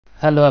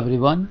Hello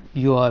everyone,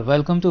 you are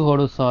welcome to how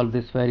to solve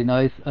this very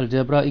nice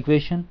algebra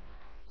equation.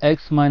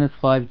 X minus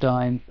 5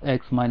 times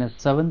x minus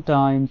 7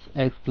 times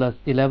x plus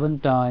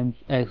 11 times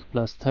x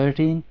plus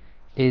 13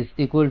 is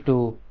equal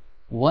to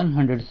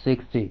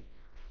 160.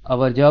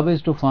 Our job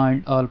is to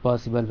find all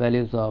possible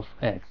values of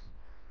x.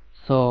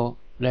 So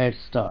let's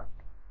start.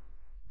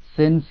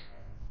 Since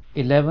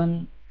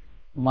 11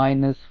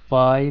 minus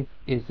 5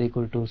 is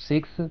equal to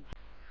 6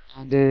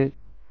 and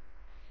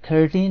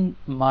 13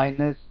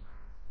 minus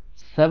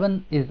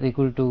 7 is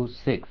equal to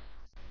 6.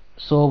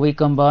 So we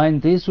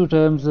combine these two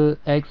terms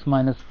x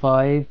minus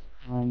 5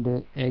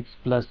 and x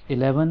plus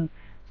 11,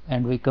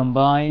 and we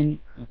combine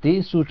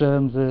these two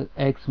terms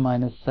x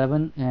minus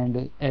 7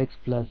 and x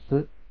plus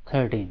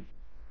 13.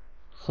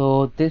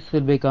 So this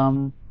will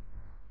become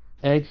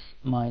x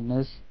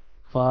minus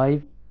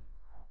 5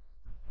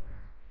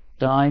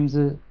 times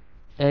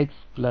x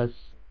plus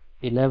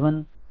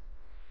 11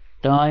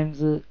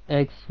 times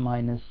x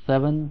minus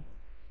 7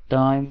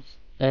 times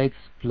x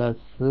plus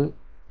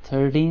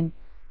 13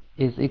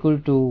 is equal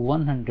to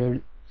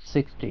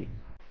 160.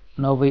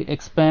 Now we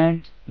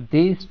expand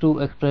these two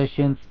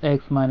expressions,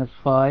 x minus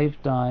 5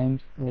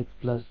 times x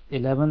plus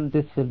 11.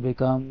 This will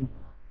become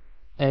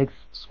x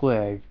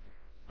squared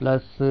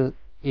plus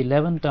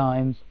 11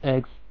 times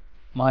x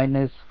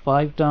minus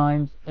 5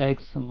 times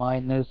x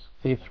minus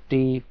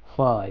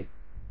 55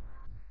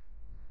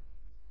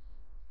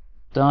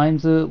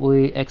 times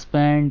we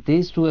expand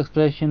these two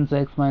expressions,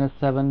 x minus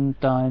 7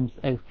 times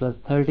x plus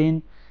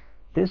 13.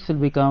 This will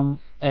become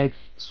x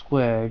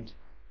squared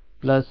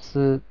plus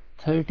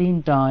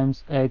 13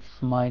 times x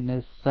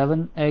minus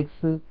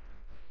 7x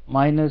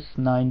minus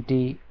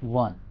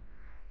 91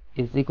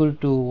 is equal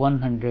to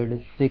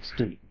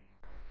 160.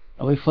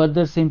 Now we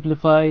further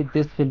simplify.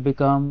 This will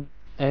become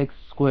x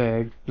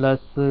squared plus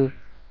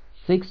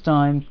 6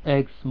 times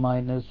x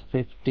minus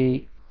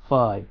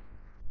 55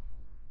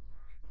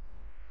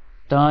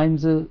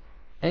 times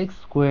x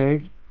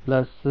squared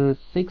plus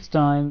 6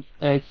 times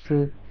x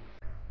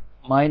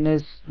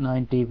minus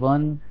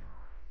 91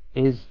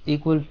 is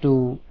equal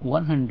to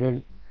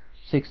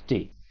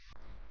 160.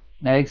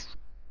 Next,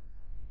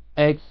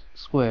 x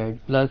squared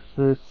plus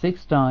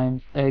 6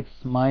 times x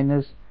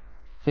minus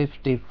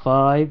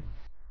 55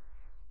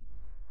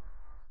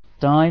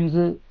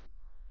 times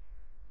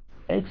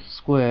x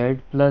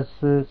squared plus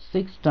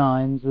 6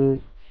 times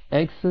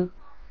x.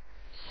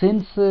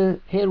 Since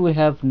here we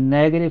have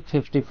negative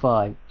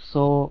 55,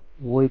 so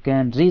we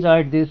can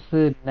rewrite this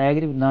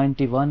negative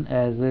 91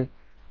 as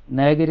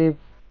negative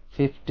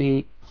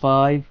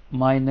 55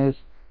 minus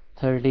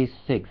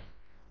 36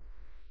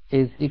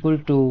 is equal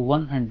to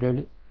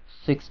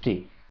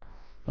 160.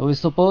 We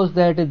suppose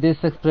that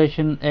this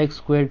expression x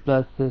squared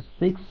plus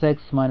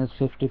 6x minus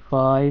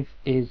 55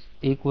 is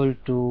equal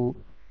to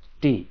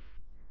t.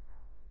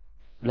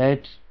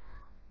 Let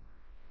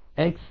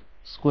x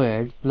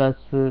squared plus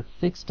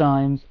 6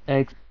 times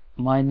x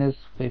minus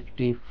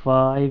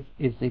 55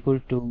 is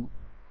equal to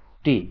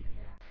t.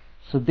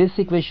 So this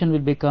equation will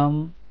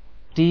become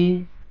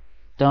t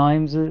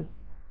times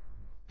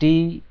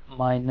t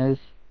minus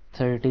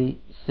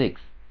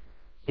 36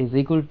 is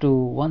equal to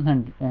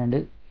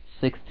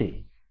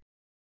 160.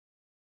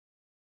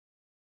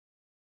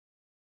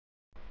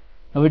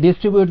 Now we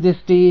distribute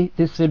this t.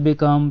 This will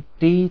become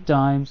t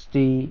times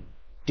t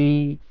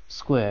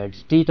squared.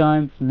 T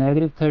times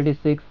negative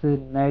 36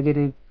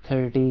 negative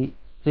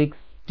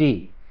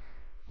 36t.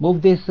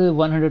 Move this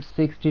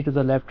 160 to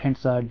the left hand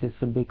side. This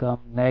will become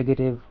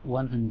negative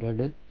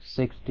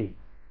 160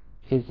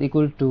 is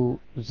equal to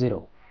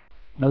 0.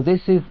 Now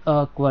this is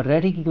a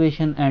quadratic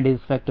equation and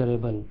is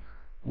factorable.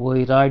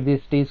 We write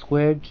this t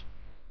squared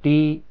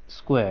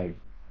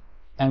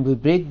and we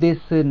break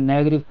this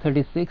negative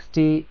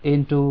 36t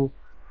into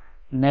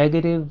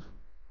negative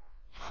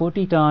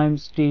 40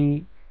 times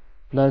t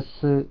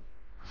plus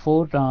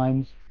 4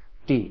 times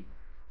t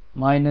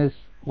minus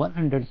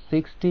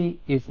 160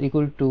 is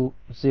equal to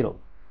 0.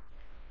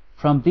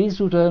 From these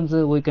two terms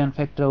we can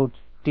factor out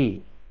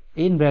t.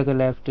 In bracket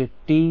left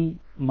t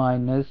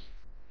minus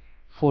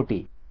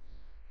 40,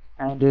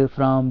 and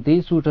from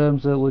these two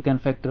terms we can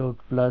factor out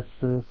plus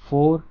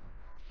 4.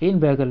 In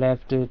bracket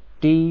left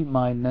t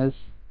minus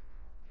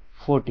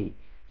 40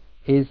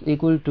 is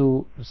equal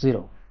to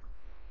 0,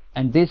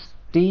 and this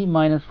t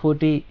minus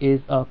 40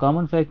 is a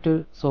common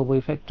factor, so we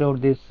factor out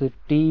this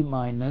t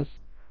minus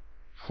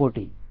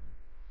 40,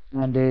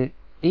 and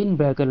in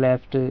bracket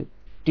left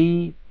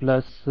t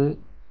plus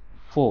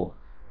 4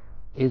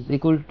 is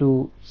equal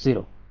to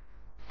 0.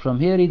 From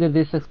here either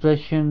this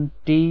expression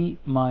t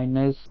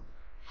minus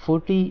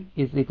 40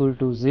 is equal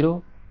to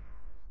 0,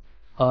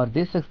 or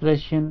this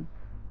expression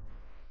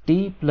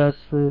t plus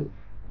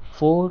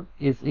 4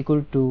 is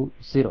equal to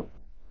 0.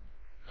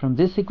 From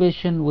this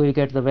equation we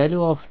get the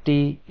value of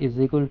t is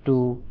equal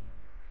to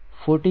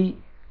 40,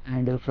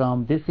 and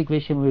from this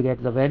equation we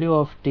get the value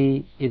of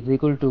t is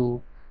equal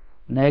to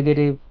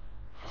negative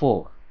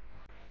 4.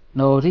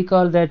 Now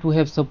recall that we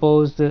have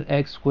supposed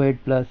x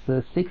squared plus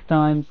 6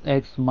 times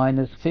x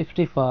minus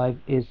 55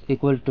 is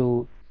equal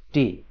to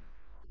t.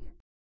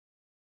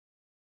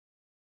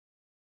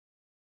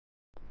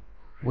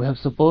 We have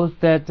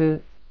supposed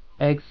that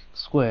x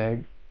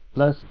squared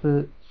plus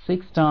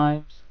 6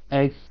 times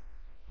x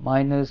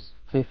minus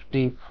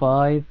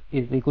 55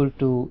 is equal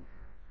to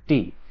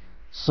t.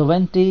 So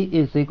when t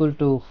is equal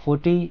to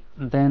 40,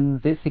 then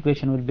this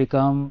equation will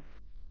become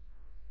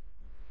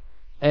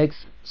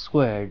x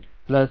squared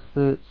plus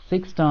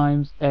 6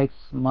 times x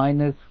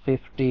minus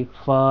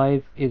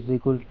 55 is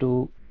equal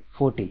to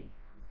 40.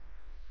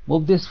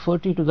 Move this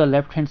 40 to the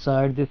left hand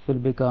side, this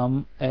will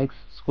become x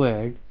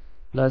squared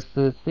plus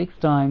 6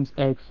 times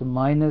x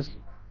minus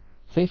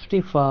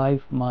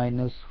 55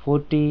 minus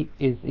 40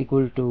 is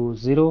equal to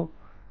 0,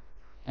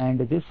 and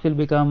this will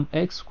become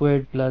x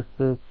squared plus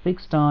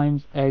 6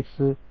 times x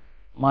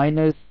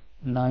minus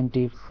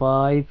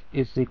 95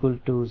 is equal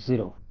to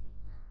 0.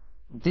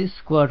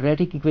 This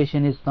quadratic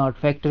equation is not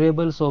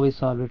factorable, so we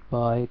solve it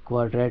by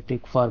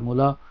quadratic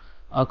formula.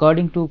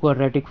 According to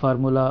quadratic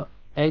formula,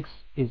 x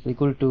is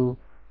equal to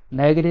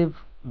negative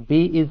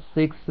b is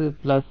 6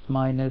 plus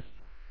minus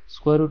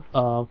square root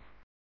of,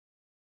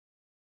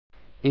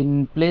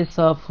 in place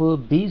of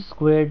b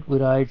squared we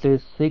write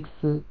 6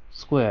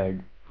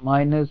 squared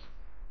minus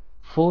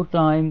 4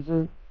 times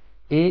a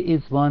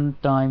is 1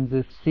 times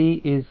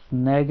c is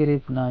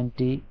negative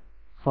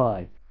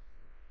 95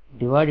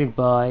 divided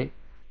by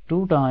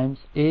 2 times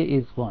a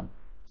is 1.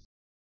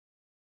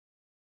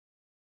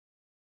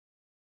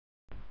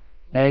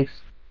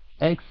 Next,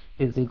 x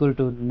is equal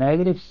to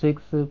negative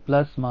 6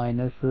 plus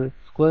minus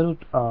square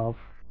root of,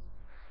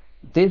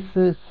 this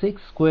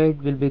 6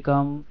 squared will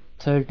become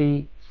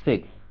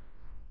 36.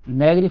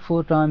 Negative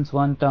 4 times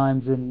 1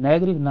 times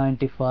negative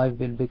 95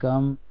 will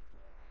become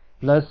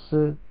plus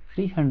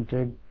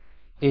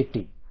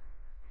 380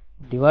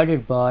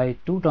 divided by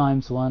 2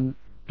 times 1,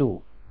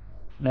 2.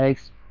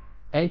 Next,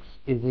 x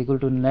is equal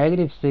to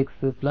negative 6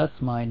 plus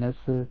minus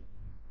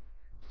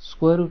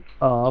square root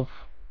of,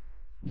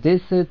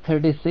 this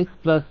 36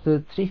 plus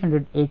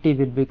 380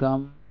 will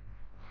become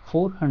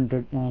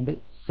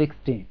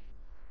 416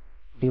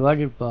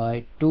 divided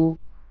by 2,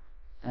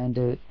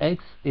 and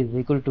x is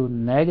equal to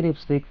negative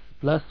 6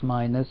 plus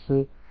minus,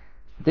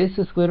 this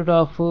square root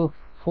of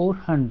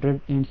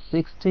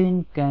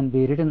 416 can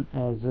be written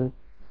as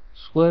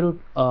square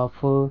root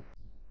of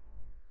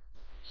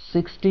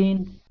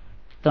 16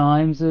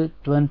 times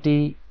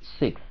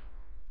 26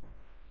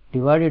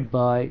 divided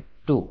by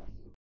 2.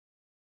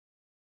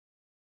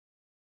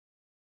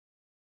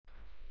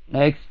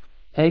 Next,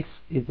 x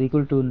is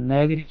equal to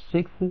negative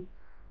 6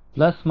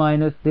 plus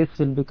minus, this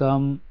will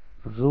become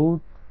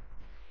root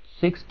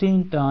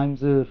 16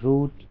 times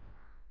root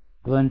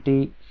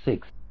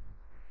 26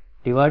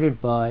 divided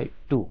by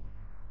 2,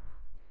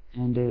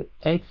 and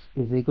x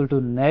is equal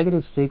to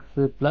negative 6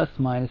 plus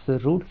minus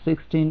root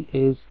 16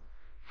 is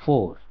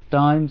 4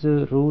 times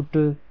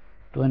root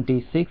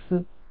 26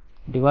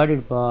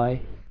 divided by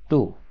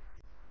 2.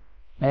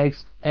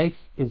 Next, x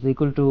is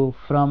equal to,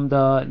 from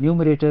the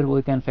numerator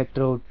we can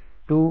factor out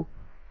 2,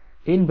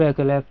 in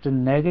bracket left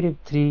negative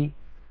 3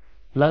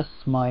 plus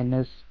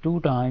minus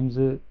 2 times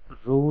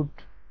root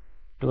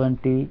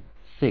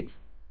 26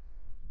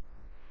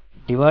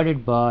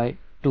 divided by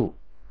 2.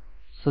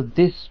 So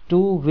this 2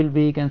 will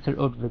be cancelled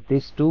out with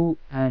this 2,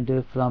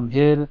 and from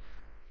here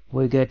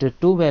we get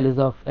 2 values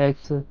of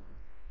x.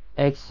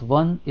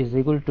 x1 is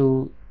equal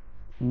to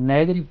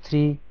negative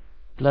 3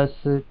 plus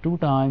 2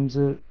 times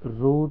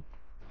root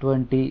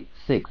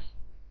 26,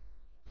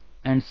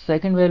 and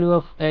second value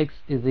of x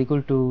is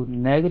equal to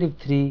negative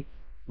 3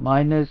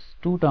 minus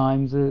 2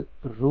 times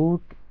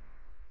root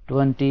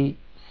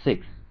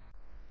 26.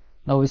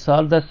 Now we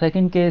solve the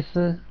second case.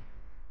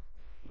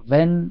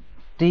 When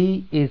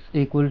t is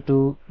equal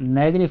to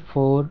negative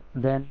 4,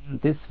 then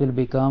this will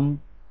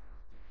become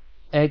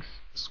x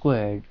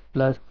squared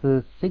plus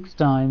 6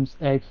 times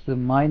x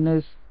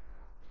minus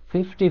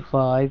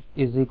 55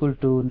 is equal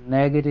to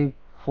negative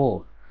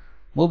 4.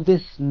 Move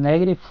this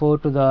negative 4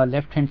 to the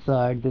left hand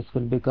side, this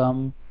will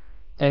become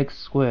x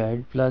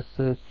squared plus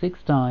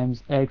 6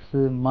 times x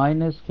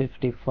minus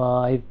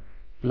 55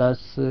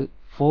 plus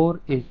 4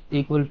 is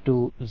equal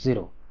to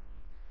 0.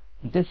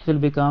 This will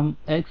become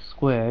x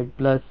squared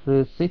plus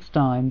 6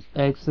 times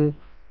x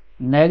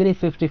negative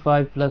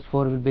 55 plus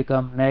 4 will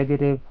become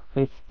negative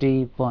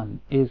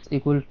 51 is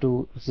equal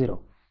to 0.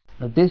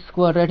 Now this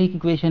quadratic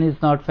equation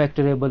is not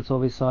factorable, so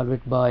we solve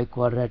it by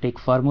quadratic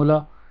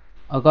formula.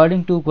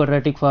 According to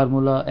quadratic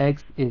formula,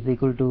 x is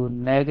equal to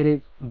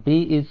negative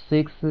b is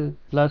 6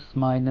 plus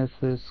minus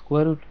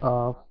square root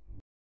of,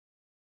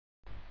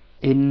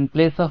 in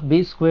place of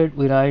b squared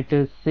we write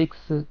 6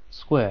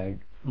 squared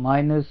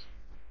minus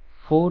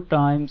 4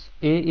 times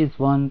a is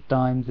 1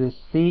 times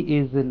c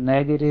is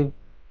negative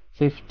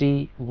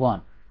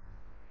 51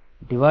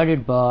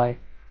 divided by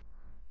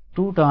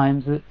 2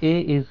 times a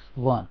is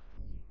 1.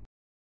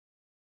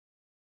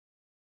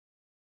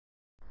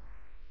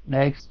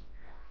 Next,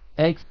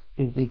 x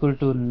is equal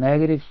to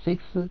negative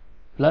 6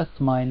 plus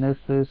minus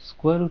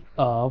square root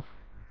of,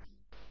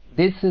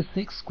 this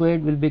 6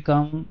 squared will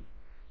become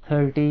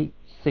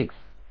 36.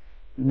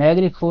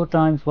 Negative 4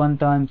 times 1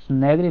 times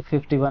negative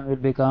 51 will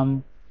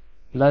become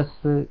plus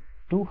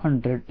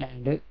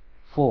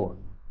 204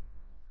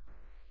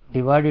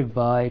 divided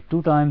by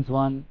 2 times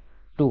 1,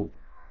 2.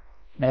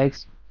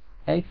 Next,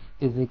 x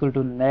is equal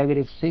to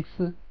negative 6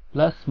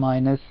 plus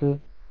minus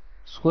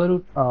square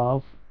root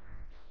of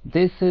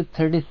this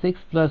 36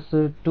 plus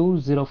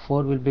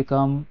 204 will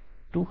become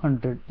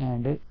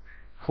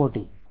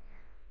 240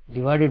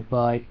 divided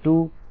by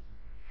 2,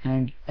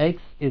 and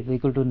x is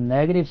equal to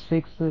negative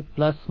 6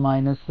 plus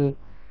minus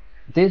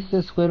this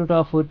square root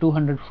of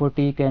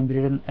 240 can be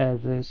written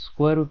as a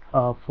square root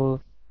of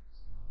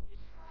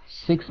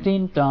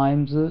 16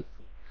 times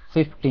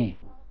 15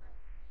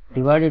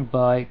 divided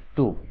by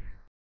 2.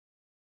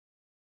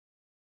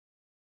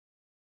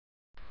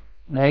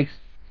 Next,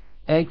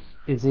 x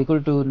is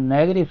equal to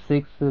negative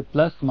 6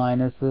 plus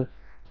minus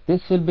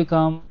this will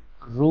become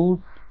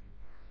root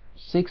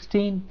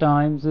 16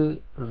 times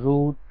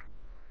root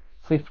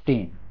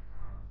 15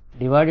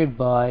 divided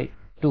by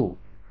 2,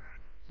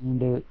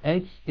 and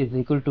x is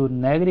equal to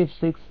negative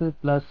 6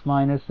 plus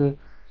minus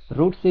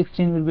root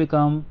 16 will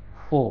become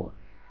 4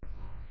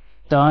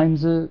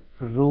 times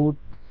root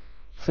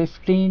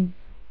 15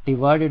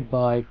 divided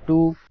by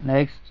 2.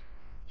 Next,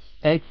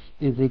 x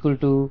is equal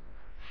to,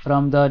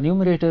 from the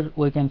numerator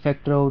we can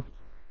factor out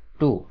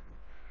 2,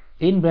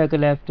 in bracket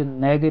left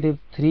negative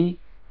 3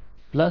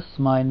 plus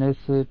minus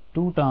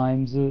 2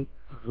 times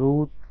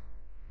root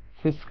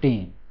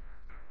 15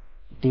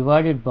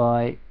 divided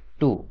by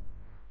 2,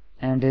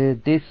 and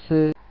this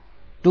 2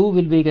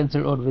 will be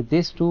cancelled out with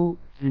this 2,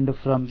 and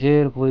from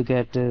here we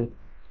get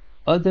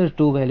other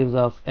two values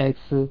of x.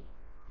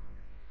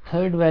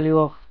 Third value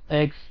of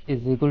x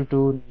is equal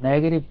to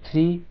negative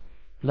 3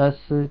 plus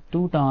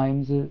 2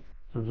 times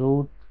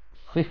root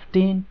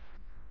 15,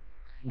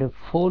 and the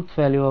fourth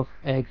value of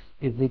x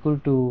is equal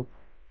to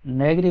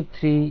negative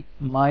 3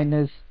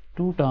 minus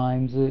 2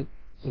 times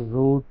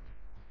root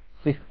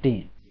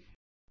 15.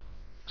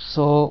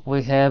 So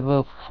we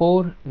have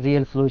 4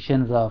 real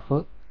solutions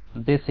of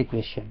this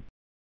equation.